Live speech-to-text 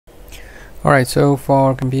Alright, so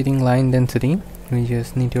for computing line density, we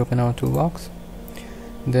just need to open our toolbox.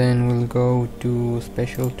 Then we'll go to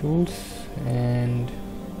special tools and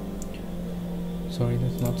sorry,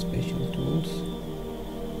 that's not special tools.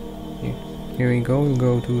 Here we go. We'll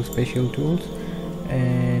go to special tools,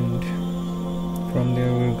 and from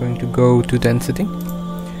there we're going to go to density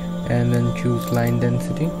and then choose line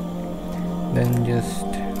density. Then just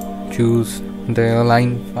choose the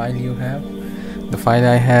line file you have. The file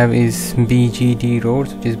I have is BGD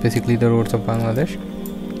roads, which is basically the roads of Bangladesh.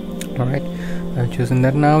 Alright, I've chosen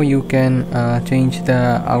that. Now you can change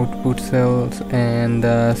the output cells and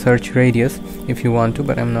the search radius if you want to,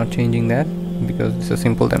 but I'm not changing that because it's a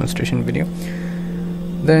simple demonstration video.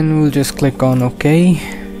 Then we'll just click on OK.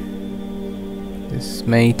 This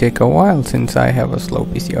may take a while since I have a slow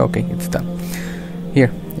PC. Okay, it's done.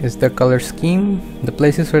 Here is the color scheme. The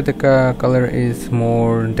places where the color is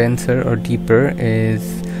more denser or deeper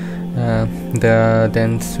is the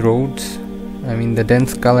dense roads. I mean, the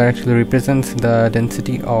dense color actually represents the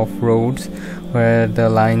density of roads where the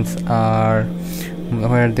lines are,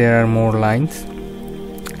 where there are more lines.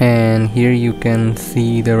 And here you can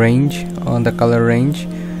see the range on the color range,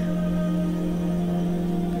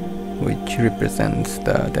 which represents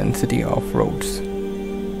the density of roads.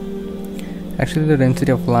 Actually, the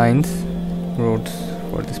density of lines, roads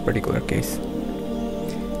for this particular case.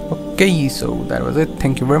 Okay, so that was it.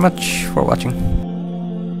 Thank you very much for watching.